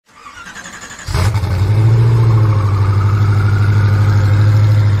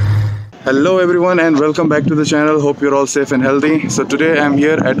Hello everyone and welcome back to the channel. Hope you're all safe and healthy. So today I'm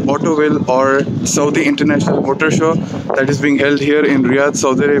here at AutoVille or Saudi International Motor Show that is being held here in Riyadh,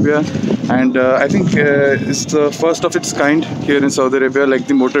 Saudi Arabia. And I think it's the first of its kind here in Saudi Arabia, like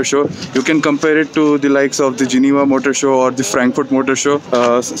the motor show. You can compare it to the likes of the Geneva Motor Show or the Frankfurt Motor Show.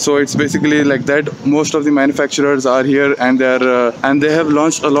 So it's basically like that. Most of the manufacturers are here and they have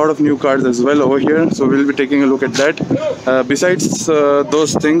launched a lot of new cars as well over here. So we'll be taking a look at that. Besides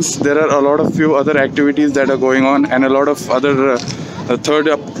those things, there are a lot of few other activities that are going on and a lot of other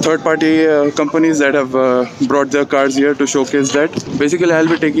third-party companies that have brought their cars here to showcase that. Basically, I'll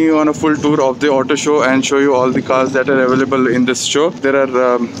be taking you on a full tour of the auto show and show you all the cars that are available in this show. There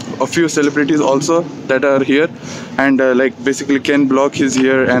are a few celebrities also that are here, and like basically Ken Block is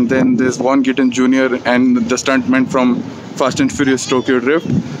here, and then there's Vaughn Gittin Jr. and the stuntman from Fast and Furious Tokyo Drift.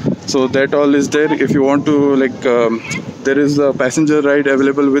 So that all is there. If you want to there is a passenger ride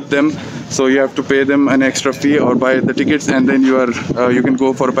available with them, so you have to pay them an extra fee or buy the tickets, and then you can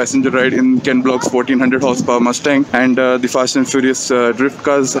go for a passenger ride in Ken Block's 1400 horsepower Mustang and the Fast and Furious drift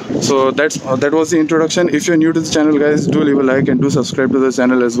cars. So that was the introduction. If you're new to the channel, guys, do leave a like and do subscribe to the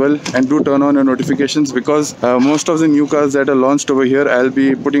channel as well, and do turn on your notifications, because most of the new cars that are launched over here, I'll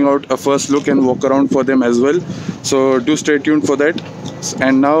be putting out a first look and walk around for them as well. So do stay tuned for that.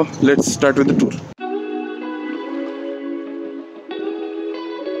 And now let's start with the tour.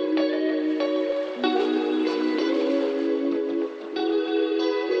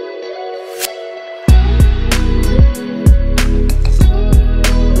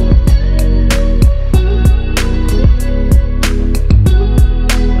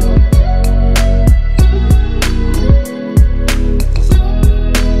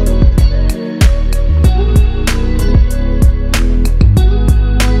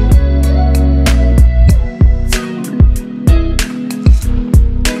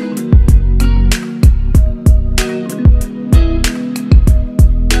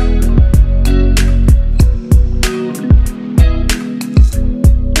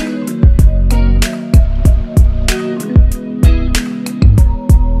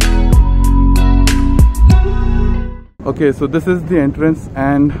 Okay, so this is the entrance,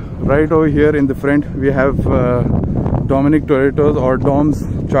 and right over here in the front we have Dominic Toretto's or Dom's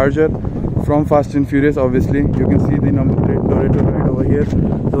Charger from Fast and Furious. Obviously you can see the number plate Toretto right over here.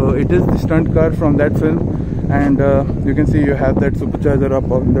 So it is the stunt car from that film, and you can see you have that supercharger up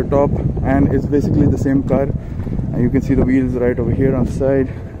on the top, and it's basically the same car. And you can see the wheels right over here on the side,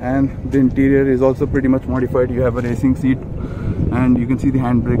 and the interior is also pretty much modified. You have a racing seat and you can see the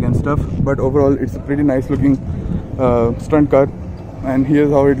handbrake and stuff, but overall it's a pretty nice looking stunt car. And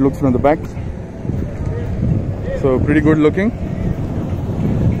here's how it looks from the back. So pretty good looking.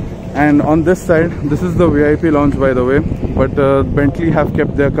 And on this side, this is the VIP lounge, by the way, but Bentley have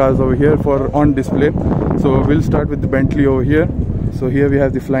kept their cars over here for on display. So we'll start with the Bentley over here. So here we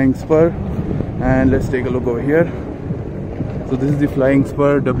have the Flying Spur, and let's take a look over here. So this is the Flying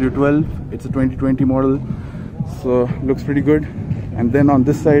Spur W12. It's a 2020 model, so looks pretty good. And then on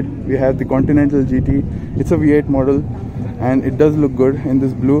this side we have the Continental GT. It's a V8 model, and it does look good in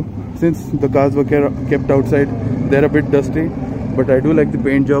this blue. Since the cars were kept outside, they're a bit dusty, but I do like the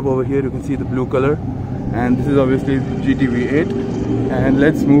paint job over here. You can see the blue color, and this is obviously GT V8. And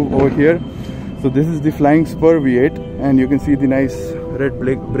let's move over here. So this is the Flying Spur V8, and you can see the nice red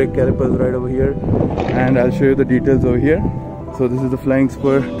brake calipers right over here, and I'll show you the details over here. So this is the Flying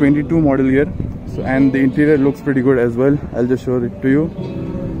Spur 22 model here. So, and the interior looks pretty good as well. I'll just show it to you.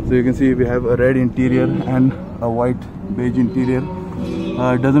 So you can see we have a red interior and a white beige interior.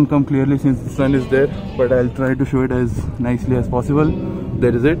 It doesn't come clearly since the sun is there, but I'll try to show it as nicely as possible.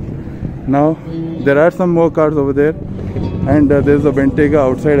 There is it. Now there are some more cars over there, and there's a Bentayga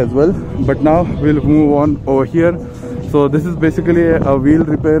outside as well. But now we'll move on over here. So this is basically a wheel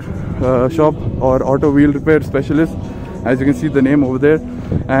repair shop or auto wheel repair specialist, as you can see the name over there,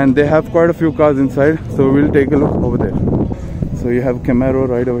 and they have quite a few cars inside. So we'll take a look over there. So you have Camaro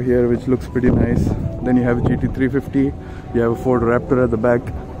right over here, which looks pretty nice. Then you have a GT350. You have a Ford Raptor at the back.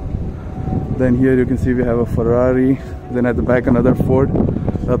 Then here you can see we have a Ferrari. Then at the back another Ford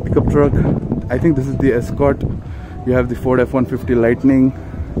pickup truck. I think this is the Escort. You have the Ford F-150 Lightning.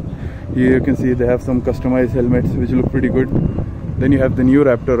 Here you can see they have some customized helmets which look pretty good. Then you have the new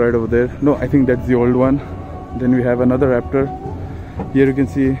Raptor right over there. No, I think that's the old one. Then we have another Raptor. Here you can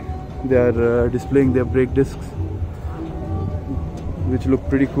see they are displaying their brake discs, which look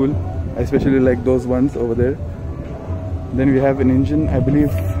pretty cool. I especially like those ones over there. Then we have an engine, I believe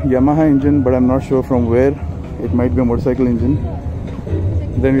Yamaha engine, but I'm not sure from where. It might be a motorcycle engine.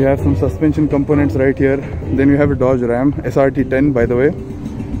 Then we have some suspension components right here. Then we have a Dodge Ram SRT10, by the way,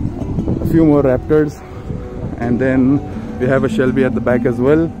 few more Raptors, and then we have a Shelby at the back as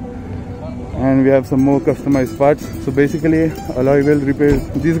well, and we have some more customized parts. So basically AutoVille repairs,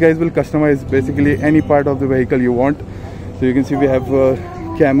 these guys will customize basically any part of the vehicle you want. So you can see we have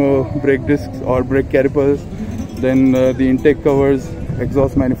camo brake discs or brake calipers, then the intake covers,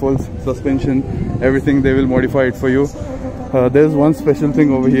 exhaust manifolds, suspension, everything they will modify it for you. There's one special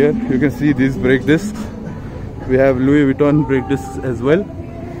thing over here. You can see these brake discs. We have Louis Vuitton brake discs as well,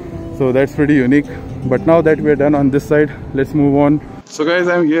 so that's pretty unique. But now that we're done on this side, let's move on. So guys,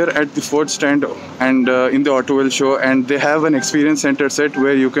 I'm here at the Ford stand and in the AutoVille show, and they have an experience center set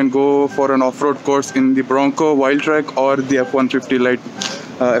where you can go for an off-road course in the Bronco Wild Track or the F-150 light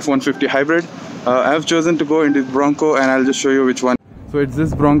F-150 hybrid. I have chosen to go into the Bronco, and I'll just show you which one. So it's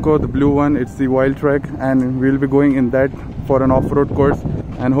this Bronco, the blue one. It's the Wild Track, and we'll be going in that for an off-road course,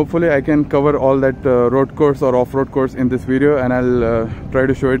 and hopefully I can cover all that road course or off-road course in this video, and I'll try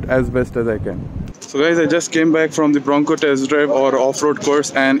to show it as best as I can. So guys, I just came back from the Bronco test drive or off-road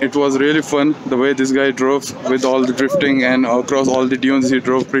course, and it was really fun the way this guy drove with all the drifting and across all the dunes. He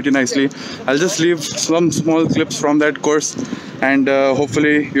drove pretty nicely. I'll just leave some small clips from that course, and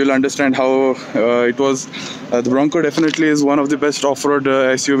hopefully you'll understand how it was. The Bronco definitely is one of the best off-road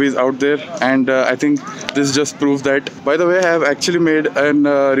SUVs out there, and I think this just proves that. By the way, I have actually made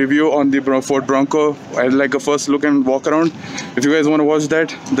a review on the Ford Bronco. I had like a first look and walk around. If you guys want to watch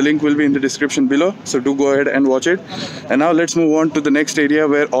that, the link will be in the description below, so do go ahead and watch it. And now let's move on to the next area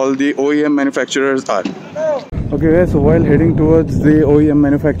where all the OEM manufacturers are. Okay guys, so while heading towards the OEM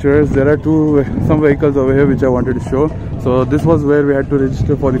manufacturers, there are some vehicles over here which I wanted to show. So this was where we had to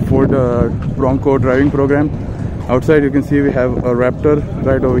register for the Ford Bronco driving program. Outside you can see we have a Raptor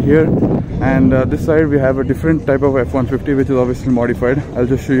right over here, and this side we have a different type of F-150 which is obviously modified. I'll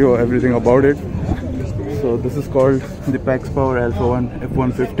just show you everything about it. So this is called the Pax Power Alpha 1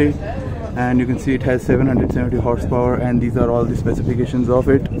 F-150, and you can see it has 770 horsepower, and these are all the specifications of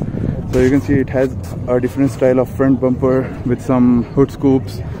it. So you can see it has a different style of front bumper with some hood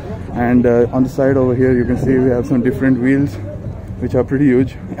scoops, and on the side over here you can see we have some different wheels which are pretty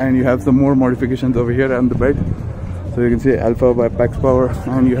huge, and you have some more modifications over here on the back. So you can see Alpha by Pax Power,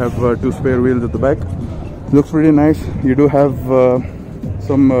 and you have 2 spare wheels at the back. Looks pretty nice. You do have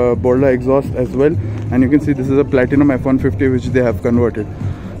some Borla exhaust as well, and you can see this is a Platinum F-150 which they have converted.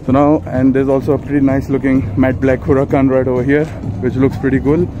 So now, and there's also a pretty nice looking matte black Huracan right over here which looks pretty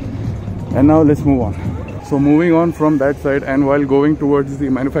cool. And now let's move on. So moving on from that side, and while going towards the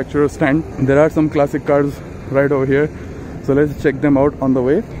manufacturer stand, there are some classic cars right over here, so let's check them out on the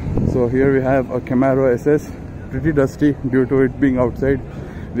way. So here we have a Camaro SS, pretty dusty due to it being outside.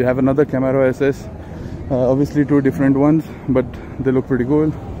 We have another Camaro SS, obviously 2 different ones, but they look pretty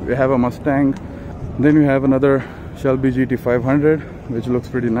cool. We have a Mustang, then we have another Shelby GT500 which looks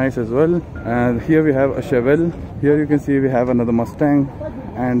pretty nice as well, and here we have a Chevelle. Here you can see we have another Mustang,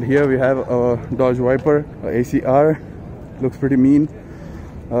 and here we have a Dodge Viper, a ACR, looks pretty mean.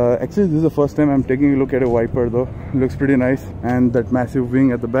 Actually this is the first time I'm taking a look at a Viper though. It looks pretty nice, and that massive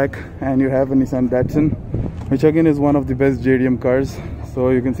wing at the back. And you have a Nissan Datsun, which again is one of the best JDM cars. So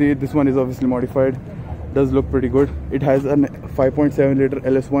you can see this one is obviously modified, does look pretty good. It has a 5.7 liter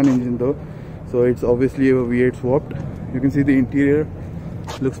LS1 engine though, so it's obviously a V8 swapped. You can see the interior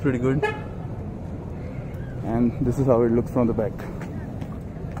looks pretty good, and this is how it looks from the back.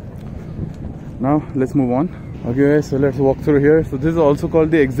 Now let's move on. Okay guys, so let's walk through here. So this is also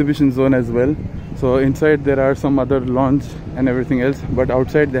called the exhibition zone as well. So inside there are some other lawns and everything else, but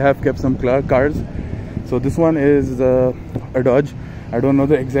outside they have kept some cars. So this one is a Dodge. I don't know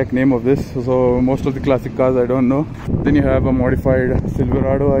the exact name of this, so most of the classic cars I don't know. Then you have a modified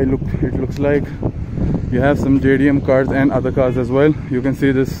Silverado, it looks like. You have some JDM cars and other cars as well. You can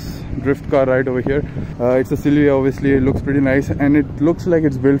see this drift car right over here. It's a Silvia, obviously. It looks pretty nice, and it looks like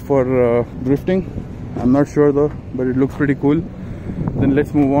it's built for drifting. I'm not sure though, but it looks pretty cool. Then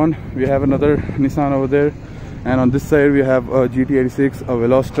let's move on. We have another Nissan over there, and on this side we have a GT86, a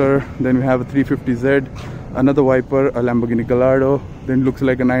Veloster, then we have a 350Z, another Viper, a Lamborghini Gallardo, then looks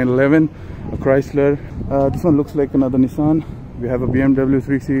like a 911, a Chrysler. This one looks like another Nissan. We have a BMW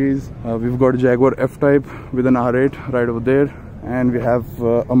 3 Series. We've got a Jaguar F-Type with an R8 right over there, and we have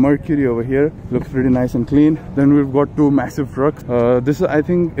a Mercury over here. Looks pretty nice and clean. Then we've got 2 massive trucks. This I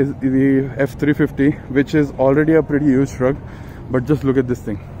think is the F350, which is already a pretty huge truck, but just look at this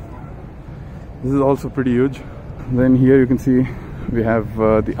thing. This is also pretty huge. Then here you can see we have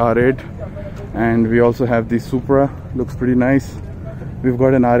the R8, and we also have the Supra. Looks pretty nice. We've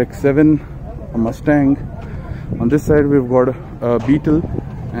got an RX-7, a Mustang. On this side we've got a Beetle,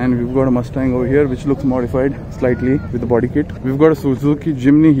 And we've got a Mustang over here which looks modified slightly with the body kit. We've got a Suzuki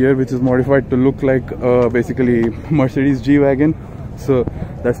Jimny here which is modified to look like basically Mercedes G-Wagon. So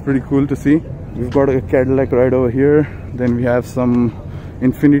that's pretty cool to see. We've got a Cadillac right over here. Then we have some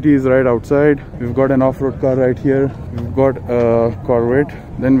Infinities right outside. We've got an off-road car right here. We've got a Corvette.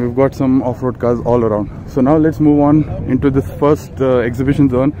 Then we've got some off-road cars all around. So now let's move on into this first exhibition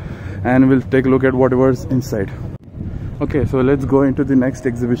zone and we'll take a look at whatever's inside. Okay, so let's go into the next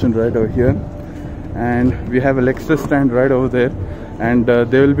exhibition right over here. And we have a Lexus stand right over there. And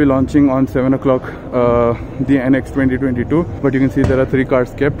they will be launching on 7 o'clock the NX 2022. But you can see there are 3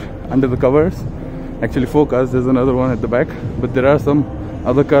 cars kept under the covers. Actually 4 cars, there's another one at the back. But there are some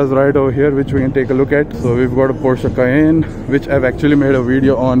other cars right over here which we can take a look at. So we've got a Porsche Cayenne which I've actually made a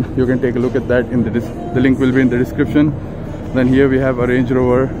video on. You can take a look at that in the link will be in the description. Then here we have a Range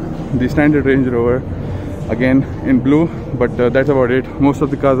Rover, the standard Range Rover, again in blue, but that's about it. Most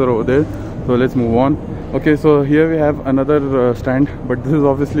of the cars are over there, so let's move on. Okay, so here we have another stand, but this is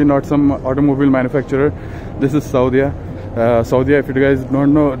obviously not some automobile manufacturer. This is Saudia. Saudia, if you guys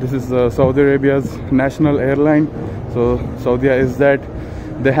don't know, this is Saudi Arabia's national airline. So Saudia is that.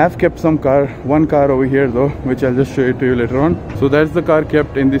 They have kept one car over here though, which I'll just show it to you later on. So that's the car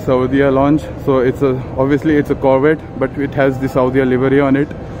kept in the Saudia launch. So it's obviously it's a Corvette, but it has the Saudia livery on it.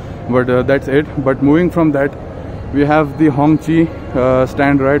 But that's it. But moving from that, we have the Hongqi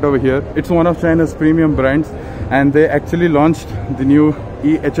Stand right over here. It's one of China's premium brands, and they actually launched the new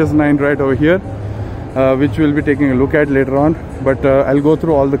EHS9 right over here, which we'll be taking a look at later on. But I'll go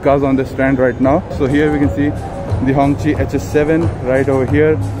through all the cars on the stand right now. So here we can see the Hongqi HS7 right over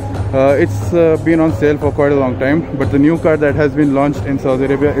here. It's been on sale for quite a long time, but the new car that has been launched in Saudi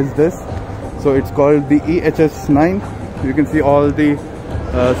Arabia is this. So it's called the EHS9. You can see all the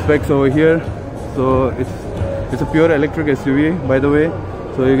specs over here. So it's a pure electric SUV, by the way.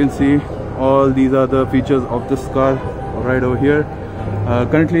 So you can see all these are the features of this car right over here.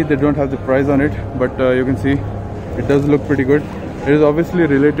 Currently they don't have the price on it, but you can see it does look pretty good. It is obviously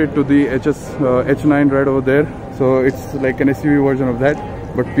related to the H9 right over there. So it's like an SUV version of that,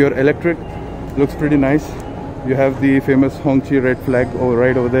 but pure electric. Looks pretty nice. You have the famous Hongqi red flag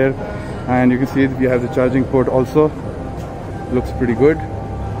right over there, and you can see we have the charging port also. Looks pretty good.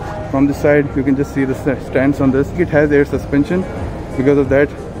 From the side you can just see the stance on this. It has air suspension. Because of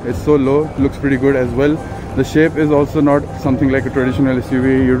that it's so low. Looks pretty good as well. The shape is also not something like a traditional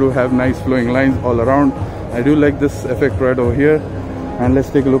SUV. You do have nice flowing lines all around. I do like this effect right over here. And let's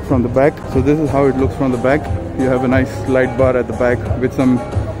take a look from the back. So this is how it looks from the back. You have a nice light bar at the back with some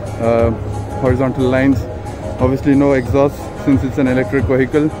horizontal lines. Obviously no exhaust since it's an electric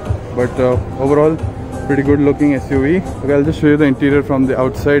vehicle, but overall pretty good looking SUV. Okay, I'll just show you the interior from the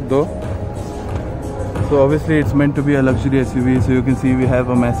outside though. So obviously it's meant to be a luxury SUV. So you can see we have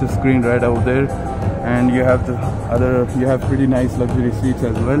a massive screen right out there, and you have pretty nice luxury seats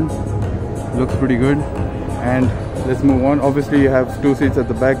as well. Looks pretty good. And let's move on. Obviously you have 2 seats at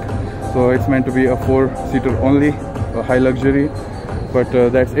the back, so it's meant to be a 4-seater only, a high luxury. But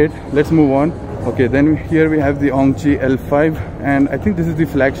that's it. Let's move on. Okay, then here we have the Hongqi L5, and I think this is the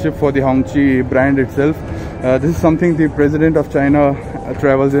flagship for the Hongqi brand itself. This is something the president of China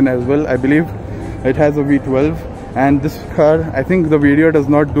travels in as well, I believe. It has a V12, and this car, I think the video does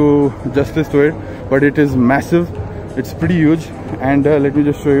not do justice to it, but it is massive. It's pretty huge. And let me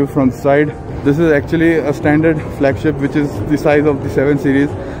just show you from the side. This is actually a standard flagship, which is the size of the 7 Series,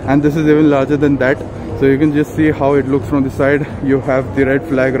 and this is even larger than that. So you can just see how it looks from the side. You have the red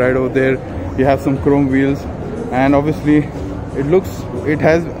flag right over there. You have some chrome wheels, and obviously it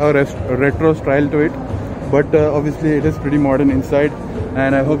has a retro style to it, but obviously it is pretty modern inside.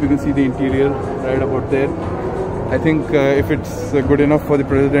 And I hope you can see the interior right about there. I think if it's good enough for the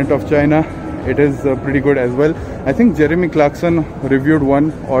president of China, it is pretty good as well. I think Jeremy Clarkson reviewed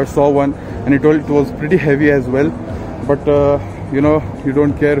one or saw one, and he told it was pretty heavy as well. But you know, you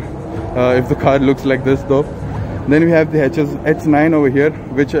don't care if the car looks like this though. Then we have the H9 over here,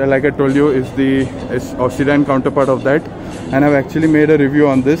 which like I told you is the sedan counterpart of that, and I've actually made a review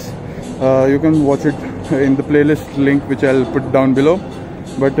on this. You can watch it in the playlist link, which I'll put down below.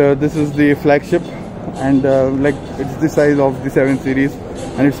 But this is the flagship, and like it's the size of the 7 Series,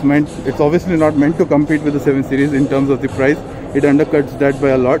 and it's obviously not meant to compete with the 7 Series in terms of the price. It undercuts that by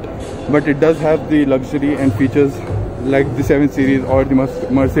a lot, but it does have the luxury and features like the 7 Series or the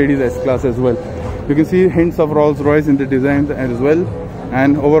Mercedes S-Class as well. You can see hints of Rolls-Royce in the design as well,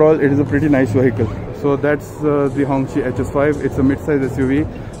 and overall it is a pretty nice vehicle. So that's the Hongqi HS5. It's a mid-size SUV,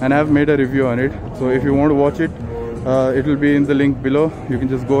 and I have made a review on it. So if you want to watch it, it will be in the link below. You can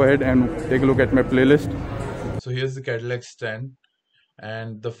just go ahead and take a look at my playlist. So here's the Cadillac Stand,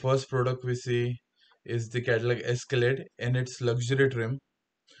 And the first product we see is the Cadillac Escalade in its luxury trim.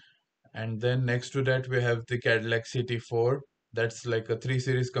 And then next to that we have the Cadillac CT4, that's like a 3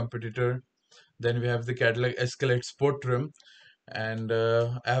 Series competitor. Then we have the Cadillac Escalade Sport trim, and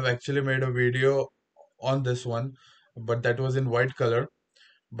I have actually made a video on this one, but that was in white color.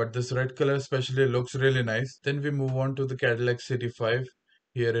 But this red color especially looks really nice. Then we move on to the Cadillac CT5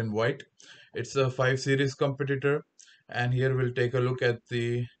 here in white. It's a 5 Series competitor, and here we'll take a look at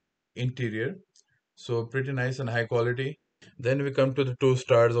the interior. So pretty nice and high quality. Then we come to the two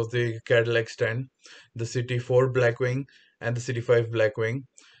stars of the Cadillac Stand, the CT4 Blackwing and the CT5 Blackwing.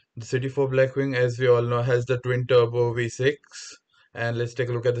 The CT4 Blackwing, as we all know, has the twin turbo V6, and let's take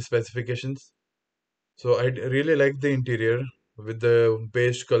a look at the specifications. So I really like the interior with the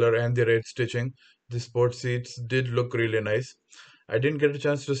beige color and the red stitching. The sport seats did look really nice. I didn't get a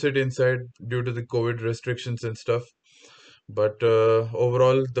chance to sit inside due to the COVID restrictions and stuff, but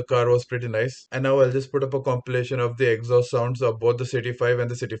overall the car was pretty nice. And now I'll just put up a compilation of the exhaust sounds of both the City 5 and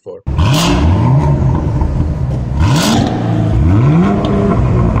the City 4.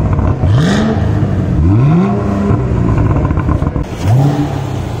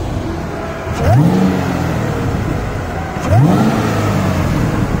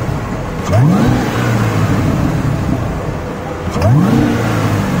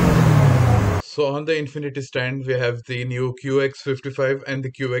 So on the Infiniti stand, we have the new QX55 and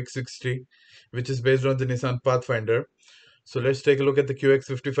the QX60, which is based on the Nissan Pathfinder. So let's take a look at the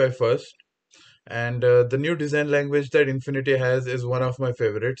QX55 first. And the new design language that Infiniti has is one of my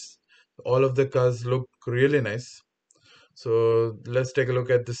favorites. All of the cars look really nice. So let's take a look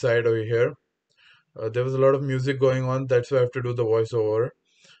at the side over here. There was a lot of music going on, that's why I have to do the voiceover.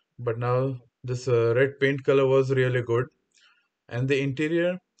 But now this red paint color was really good. And the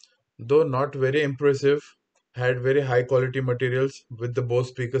interior, though not very impressive, had very high quality materials with the Bose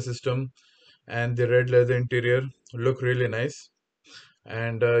speaker system, and the red leather interior look really nice.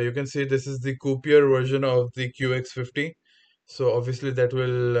 And you can see this is the coupier version of the QX50. So obviously that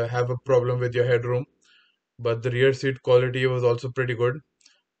will have a problem with your headroom. But the rear seat quality was also pretty good,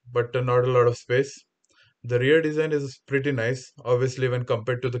 but not a lot of space. The rear design is pretty nice, obviously when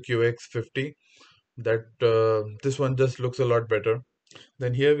compared to the QX50. That this one just looks a lot better.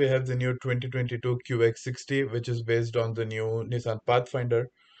 Then here we have the new 2022 QX60, which is based on the new Nissan Pathfinder.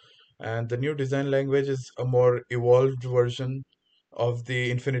 And the new design language is a more evolved version of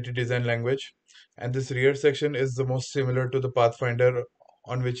the Infiniti design language. And this rear section is the most similar to the Pathfinder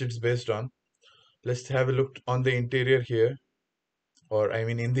on which it's based on. Let's have a look on the interior here, or I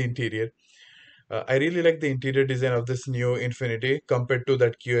mean in the interior. I really like the interior design of this new Infiniti compared to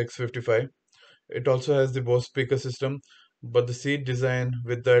that QX55. It also has the Bose speaker system, but the seat design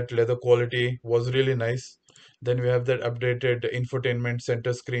with that leather quality was really nice. Then we have that updated infotainment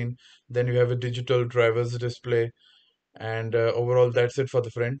center screen. Then we have a digital driver's display, and overall that's it for the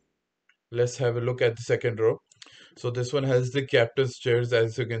front. Let's have a look at the second row. So this one has the captain's chairs,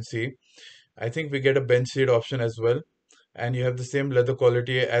 as you can see. I think we get a bench seat option as well, and you have the same leather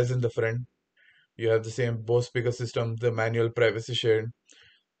quality as in the front. You have the same Bose speaker system, the manual privacy shade,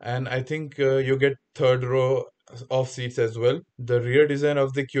 and I think you get third row of seats as well. The rear design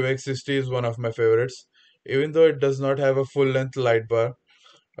of the QX60 is one of my favorites. Even though it does not have a full length light bar,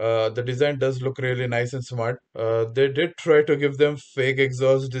 the design does look really nice and smart. They did try to give them fake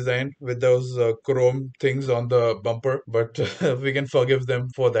exhaust design with those chrome things on the bumper, but we can forgive them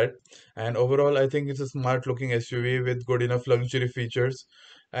for that. And overall, I think it's a smart looking SUV with good enough luxury features,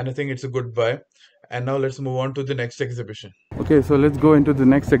 and I think it's a good buy. And now let's move on to the next exhibition. Okay, so let's go into the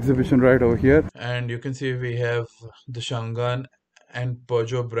next exhibition right over here. And you can see we have the Shangan and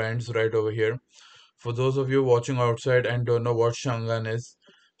Peugeot brands right over here. For those of you watching outside and don't know what Shangan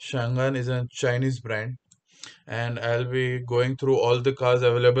is a Chinese brand, and I'll be going through all the cars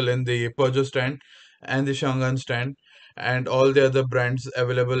available in the Peugeot stand and the Shangan stand and all the other brands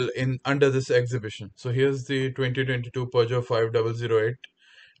available in under this exhibition. So here's the 2022 Peugeot 5008,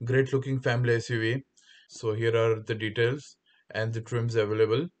 great looking family SUV. So here are the details and the trims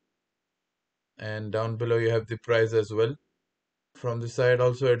available, and down below you have the price as well. From the side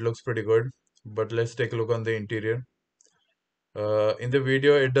also it looks pretty good, but let's take a look on the interior. In the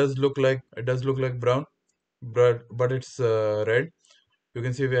video it does look like brown, but it's red. You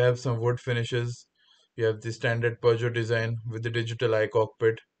can see we have some wood finishes. You have the standard Peugeot design with the digital eye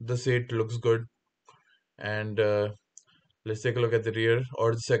cockpit. The seat looks good, and let's take a look at the rear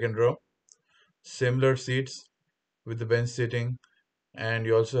or the second row. Similar seats with the bench seating, and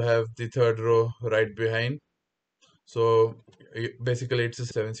you also have the third row right behind. So basically it's a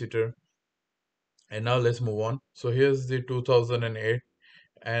 7-seater. And now let's move on. So here's the 2008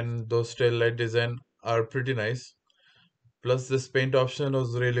 and those tail light design are pretty nice. Plus this paint option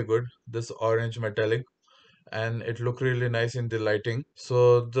was really good, this orange metallic, and it looked really nice in the lighting.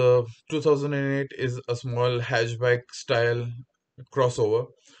 So the 2008 is a small hatchback style crossover.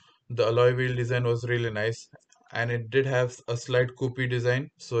 The alloy wheel design was really nice, and it did have a slight coupe design.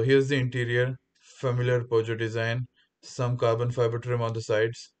 So here's the interior, familiar Peugeot design, some carbon fiber trim on the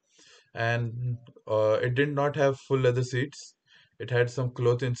sides, and it did not have full leather seats. It had some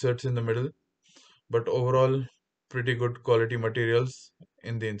cloth inserts in the middle, but overall pretty good quality materials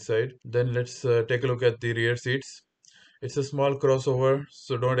in the inside. Then let's take a look at the rear seats. It's a small crossover,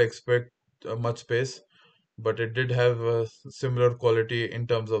 so don't expect much space, but it did have a similar quality in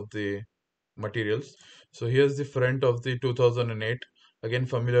terms of the materials. So here's the front of the 2008. Again,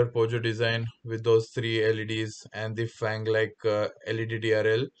 familiar Peugeot design with those three LEDs and the fang-like LED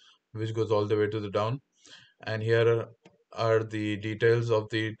DRL, which goes all the way to the down. And here are the details of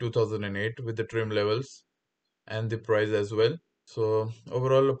the 2008 with the trim levels and the price as well. So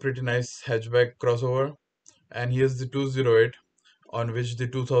overall, a pretty nice hatchback crossover. And here's the 208 on which the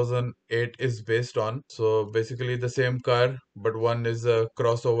 2008 is based on. So basically the same car, but one is a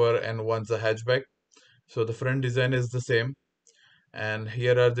crossover and one's a hatchback. So the front design is the same. And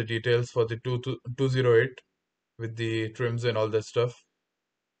here are the details for the 208 with the trims and all that stuff,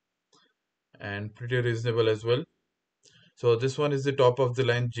 and pretty reasonable as well. So this one is the top of the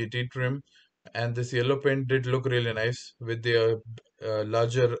line GT trim, and this yellow paint did look really nice with the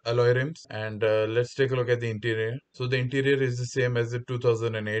larger alloy rims. And let's take a look at the interior. So the interior is the same as the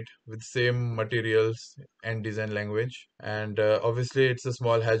 2008 with same materials and design language. And obviously it's a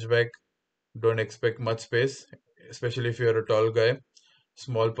small hatchback. Don't expect much space, especially if you're a tall guy.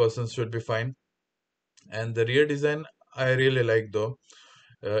 Small persons should be fine. And the rear design I really like though.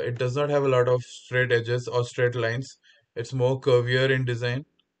 It does not have a lot of straight edges or straight lines. It's more curvier in design,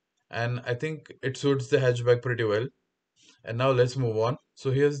 and I think it suits the hatchback pretty well. And now let's move on.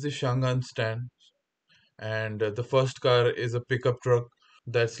 So here's the Hongqi Stand, and the first car is a pickup truck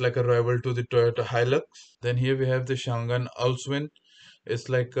that's like a rival to the Toyota Hilux. Then here we have the Hongqi Allswin. It's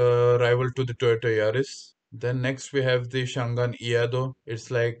like a rival to the Toyota Yaris. Then next we have the Hongqi Iado.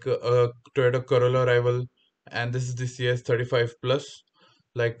 It's like a Toyota Corolla rival, and this is the CS35 Plus,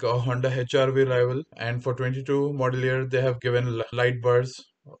 like a Honda HR-V rival. And for 22 model year, they have given light bars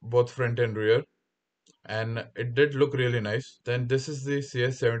both front and rear, and it did look really nice. Then this is the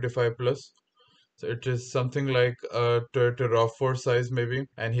CS75 Plus. So it is something like a Toyota RAV4 size maybe.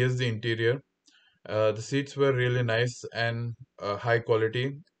 And here's the interior. The seats were really nice and high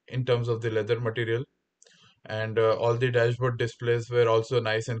quality in terms of the leather material, and all the dashboard displays were also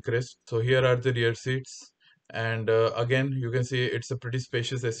nice and crisp. So here are the rear seats, and again you can see it's a pretty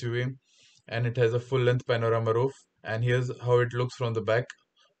spacious SUV, and it has a full length panorama roof. And here's how it looks from the back.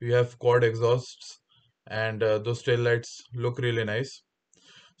 You have quad exhausts, and those tail lights look really nice.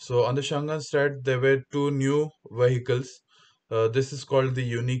 So on the Shanghai Stand there were two new vehicles. This is called the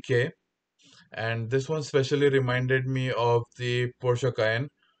Unique, and this one specially reminded me of the Porsche Cayenne,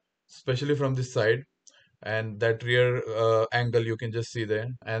 especially from this side, and that rear angle you can just see there,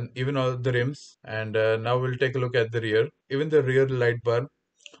 and even all the rims. And now we'll take a look at the rear. Even the rear light bar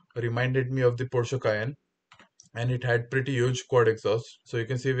reminded me of the Porsche Cayenne, and it had pretty huge quad exhaust. So you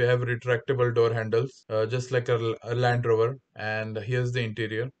can see we have retractable door handles, just like a Land Rover. And here's the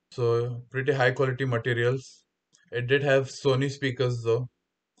interior. So pretty high quality materials. It did have Sony speakers though.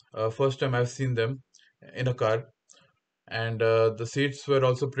 First time I've seen them in a car. And the seats were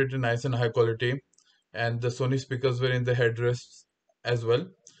also pretty nice and high quality, and the Sony speakers were in the headrests as well.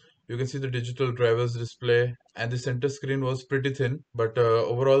 You can see the digital driver's display, and the center screen was pretty thin, but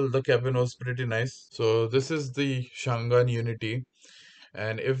overall the cabin was pretty nice. So this is the Shangan Unity,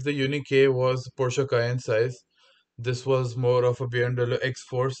 and if the Unique was Porsche Cayenne size, this was more of a BMW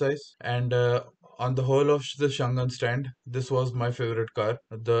X4 size. And on the whole of the Shangan Stand, this was my favorite car.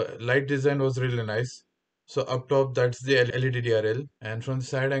 The light design was really nice. So up top, that's the LED DRL, and from the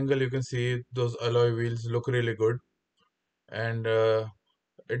side angle, you can see those alloy wheels look really good. And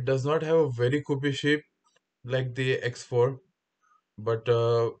it does not have a very coupe shape like the X4, but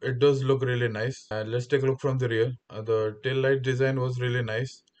it does look really nice. And let's take a look from the rear. The tail light design was really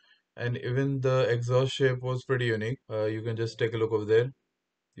nice, and even the exhaust shape was pretty unique. You can just take a look over there.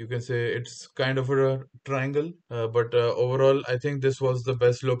 You can say it's kind of a triangle, but overall I think this was the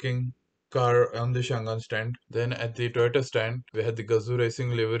best looking car on the Shanghai Stand. Then at the Toyota stand, we had the Gazoo Racing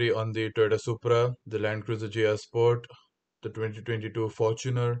livery on the Toyota Supra, the Land Cruiser GR Sport, the 2022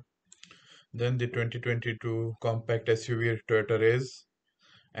 Fortuner, then the 2022 compact SUV Toyota Race,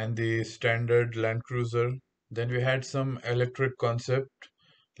 and the standard Land Cruiser. Then we had some electric concept,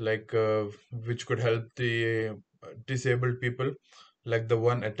 like which could help the disabled people, like the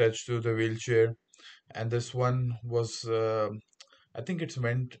one attached to the wheelchair. And this one was, I think it's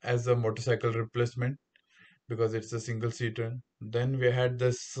meant as a motorcycle replacement because it's a single seater. Then we had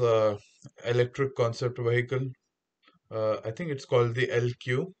this electric concept vehicle. I think it's called the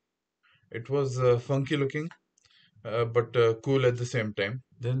LQ. It was funky looking, but cool at the same time.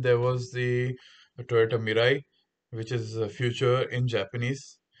 Then there was the Toyota Mirai, which is future in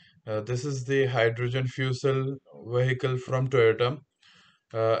Japanese. This is the hydrogen fuel cell vehicle from Toyota.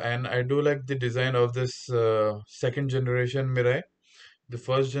 And I do like the design of this second generation Mirai. The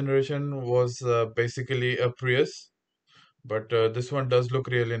first generation was basically a Prius, but this one does look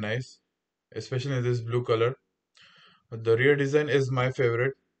really nice, especially in this blue color. The rear design is my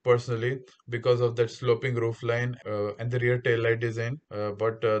favorite personally because of that sloping roofline and the rear tail light design.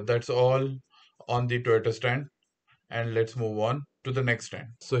 But that's all on the Toyota stand. And let's move on to the next stand.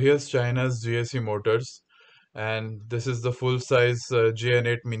 So here's China's GSE Motors, and this is the full size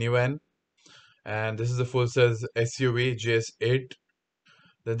GN8 minivan, and this is the full size SUV GS8.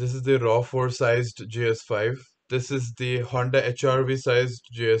 Then this is the RAW4 sized GS5. This is the Honda HRV sized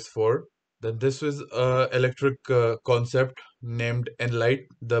GS4. Then this was a electric concept named Enlight.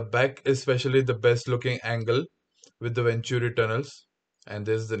 The back is especially the best looking angle with the Venturi tunnels. And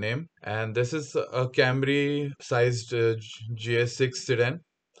this is the name. And this is a Camry sized GS6 sedan.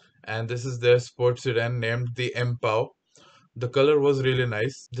 And this is their sports sedan named the MPOW. The color was really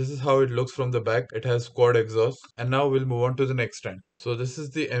nice. This is how it looks from the back. It has quad exhaust. And now we'll move on to the next stand. So this is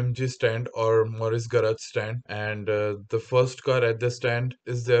the MG stand or Maurice Garage stand. And the first car at the stand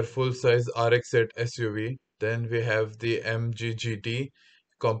is their full-size RX-8 SUV. Then we have the MG GT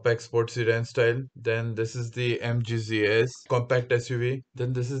compact sports sedan style. Then this is the MG ZS compact SUV.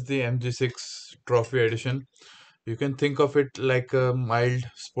 Then this is the MG6 Trophy Edition. You can think of it like a mild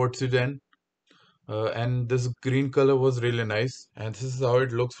sports sedan, and this green color was really nice, and this is how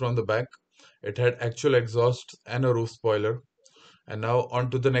it looks from the back. It had actual exhaust and a roof spoiler. And now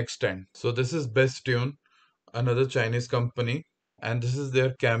on to the next stand. So this is Best Tune, another Chinese company, and this is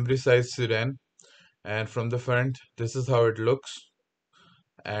their Camry size sedan. And from the front, this is how it looks,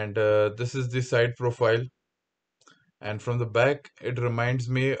 and this is the side profile. And from the back, it reminds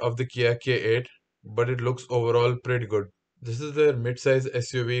me of the Kia K8, but it looks overall pretty good. This is their mid-size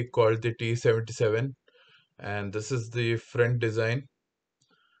SUV called the T77, and this is the front design,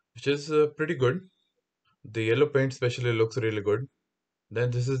 which is pretty good. The yellow paint especially looks really good. Then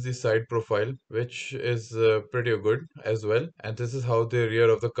this is the side profile, which is pretty good as well. And this is how the rear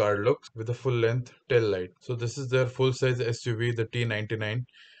of the car looks with a full length tail light. So this is their full size SUV, the T99.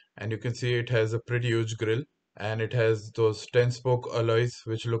 And you can see it has a pretty huge grille, and it has those 10 spoke alloys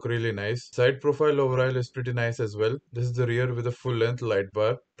which look really nice. Side profile overall is pretty nice as well. This is the rear with a full length light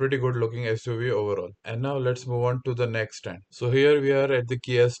bar. Pretty good looking SUV overall. And now let's move on to the next stand. So here we are at the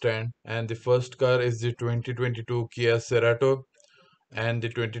Kia stand, and the first car is the 2022 Kia Cerato and the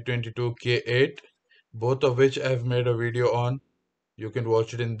 2022 K8, both of which I've made a video on. You can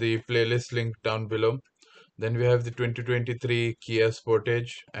watch it in the playlist link down below. Then we have the 2023 Kia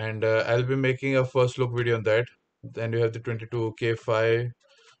Sportage, and I'll be making a first look video on that. Then we have the 22 K5,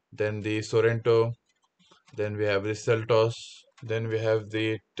 then the Sorento, then we have the Seltos, then we have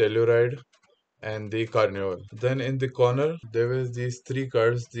the Telluride, and the Carnival. Then in the corner, there was these three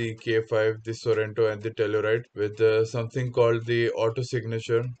cars, the K5, the Sorento, and the Telluride, with something called the auto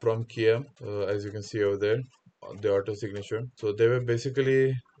signature from Kia, as you can see over there, the auto signature. So they were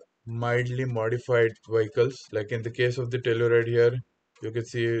basically mildly modified vehicles. Like in the case of the Telluride here, you can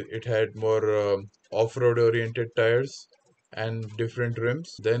see it had more off-road oriented tires and different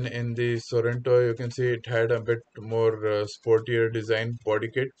rims. Then in the Sorento, you can see it had a bit more sportier design body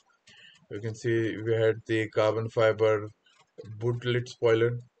kit. You can see we had the carbon fiber boot lid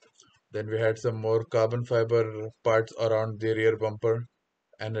spoiler. Then we had some more carbon fiber parts around the rear bumper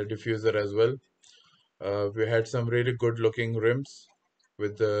and a diffuser as well. We had some really good looking rims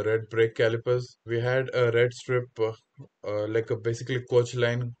with the red brake calipers. We had a red strip, like a basically coach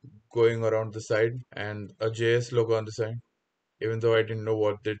line going around the side, and a JS logo on the side, even though I didn't know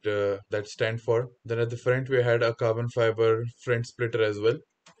what did that stand for. Then at the front we had a carbon fiber front splitter as well.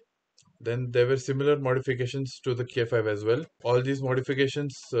 Then there were similar modifications to the K5 as well. All these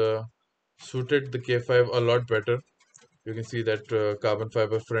modifications suited the K5 a lot better. You can see that carbon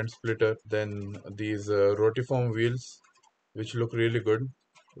fiber front splitter, then these rotiform wheels, which look really good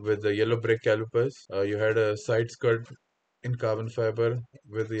with the yellow brake calipers. You had a side skirt in carbon fiber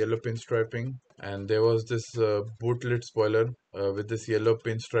with the yellow pinstriping, and there was this boot lid spoiler with this yellow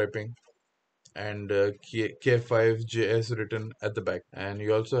pinstriping. and K5JS written at the back. And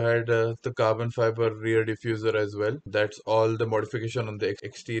you also had the carbon fiber rear diffuser as well. That's all the modification on the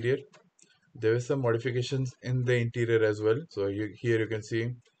exterior. There were some modifications in the interior as well. So here you can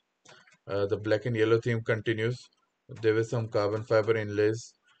see the black and yellow theme continues. There were some carbon fiber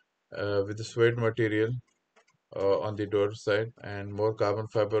inlays with the suede material on the door side and more carbon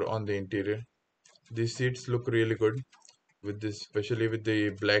fiber on the interior. These seats look really good with this, especially with the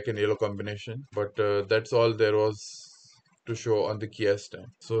black and yellow combination. But that's all there was to show on the Kia stand.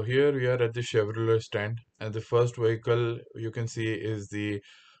 So here we are at the Chevrolet stand, and the first vehicle you can see is the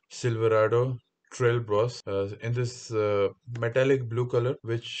Silverado Trail Boss in this metallic blue color,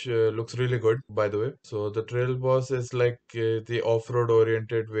 which looks really good, by the way. So the Trail Boss is like the off-road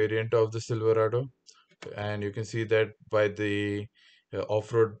oriented variant of the Silverado, and you can see that by the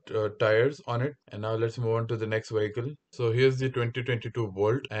off-road tires on it. And now let's move on to the next vehicle. So here's the 2022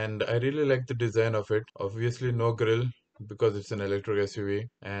 Bolt, and I really like the design of it. Obviously no grille because it's an electric SUV,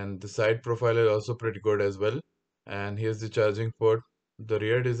 and the side profile is also pretty good as well. And here's the charging port. The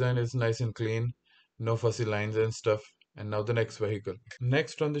rear design is nice and clean, no fussy lines and stuff. And now the next vehicle.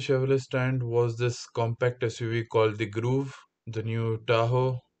 Next on the Chevrolet stand was this compact SUV called the Groove, the new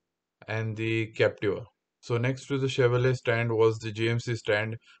Tahoe, and the Captiva. So next to the Chevrolet stand was the GMC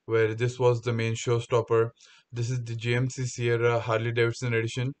stand, where this was the main showstopper. This is the GMC Sierra Harley Davidson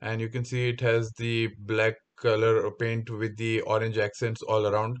edition, and you can see it has the black color paint with the orange accents all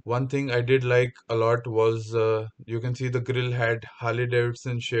around. One thing I did like a lot was you can see the grille had Harley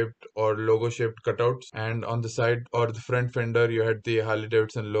Davidson shaped or logo shaped cutouts, and on the side or the front fender you had the Harley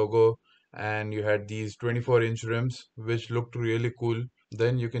Davidson logo, and you had these 24-inch rims which looked really cool.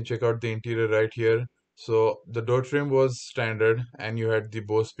 Then you can check out the interior right here. So the door trim was standard and you had the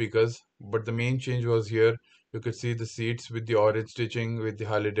Bose speakers, but the main change was here. You could see the seats with the orange stitching with the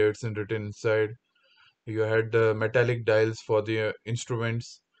Harley Davidson written inside. You had the metallic dials for the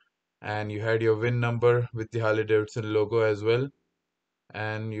instruments, and you had your VIN number with the Harley Davidson logo as well.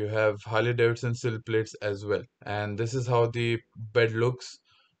 And you have Harley Davidson sill plates as well. And this is how the bed looks.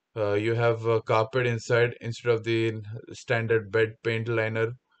 You have a carpet inside instead of the standard bed paint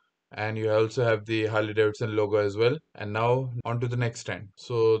liner, and you also have the Harley Davidson logo as well. And now on to the next stand.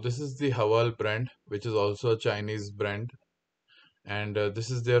 So this is the Haval brand, which is also a Chinese brand, and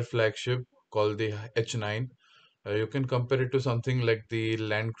this is their flagship called the H9. You can compare it to something like the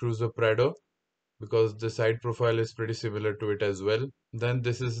Land Cruiser Prado because the side profile is pretty similar to it as well. Then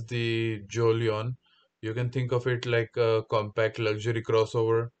this is the Jolion. You can think of it like a compact luxury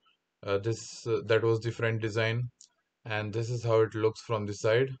crossover. This that was the front design, and this is how it looks from the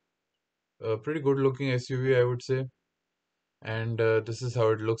side. A pretty good looking SUV, I would say. And this is how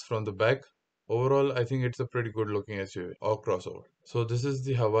it looks from the back. Overall, I think it's a pretty good looking SUV or crossover. So this is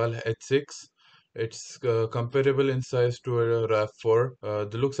the Haval H6. It's comparable in size to a RAV4.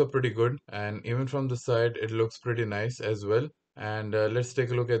 The looks are pretty good, and even from the side it looks pretty nice as well. And let's take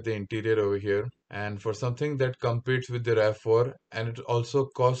a look at the interior over here. And for something that competes with the RAV4, and it also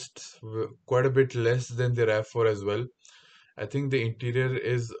costs quite a bit less than the RAV4 as well, I think the interior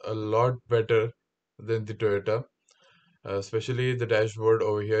is a lot better than the Toyota. Especially the dashboard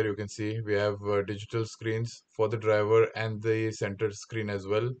over here, you can see we have digital screens for the driver and the center screen as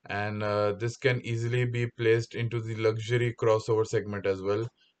well. And this can easily be placed into the luxury crossover segment as well.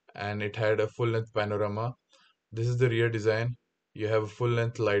 And it had a full length panorama. This is the rear design. You have a full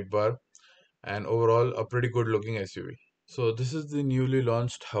length light bar, and overall a pretty good looking SUV. So this is the newly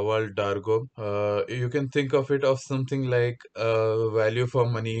launched Haval Dargo. You can think of it of something like a value for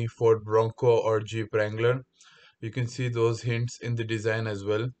money Ford Bronco or Jeep Wrangler. You can see those hints in the design as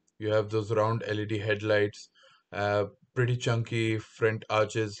well. You have those round LED headlights, pretty chunky front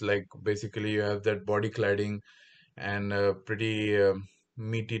arches, like basically you have that body cladding, and pretty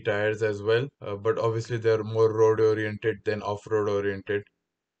meaty tires as well. But obviously they're more road oriented than off-road oriented.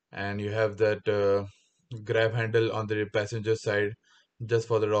 And you have that grab handle on the passenger side just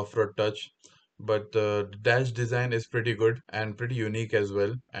for the off-road touch. But the dash design is pretty good and pretty unique as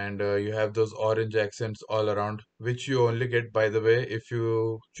well. And you have those orange accents all around, which you only get, by the way, if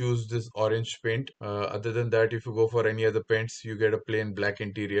you choose this orange paint. Other than that, if you go for any other paints, you get a plain black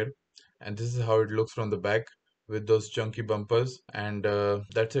interior. And this is how it looks from the back with those chunky bumpers, and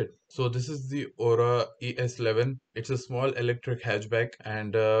that's it. So this is the Aura ES11. It's a small electric hatchback,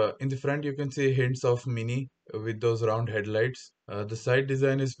 and in the front you can see hints of Mini with those round headlights. The side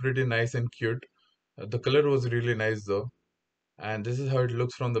design is pretty nice and cute. The color was really nice though, and this is how it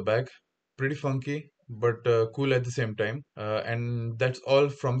looks from the back. Pretty funky, but cool at the same time. And that's all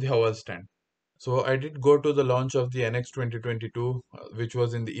from the Haval stand. So I did go to the launch of the NX 2022, which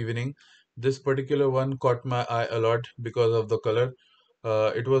was in the evening, This particular one caught my eye a lot because of the color.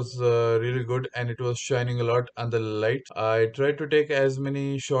 It was really good and it was shining a lot under the light. I tried to take as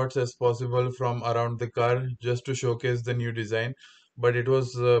many shots as possible from around the car just to showcase the new design, but it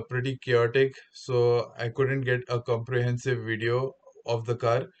was pretty chaotic, so I couldn't get a comprehensive video of the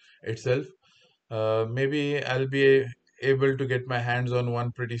car itself. Maybe I'll be able to get my hands on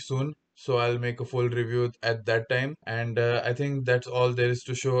one pretty soon. So I'll make a full review at that time. And I think that's all there is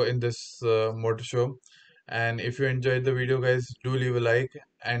to show in this motor show. And if you enjoyed the video, guys, do leave a like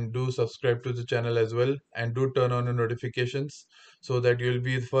and do subscribe to the channel as well. And do turn on the notifications so that you'll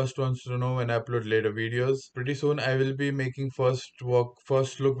be the first ones to know when I upload later videos. Pretty soon, I will be making first look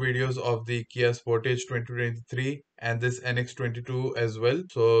videos of the Kia Sportage 2023 and this NX22 as well.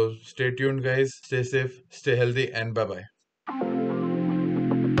 So stay tuned, guys. Stay safe, stay healthy, and bye bye.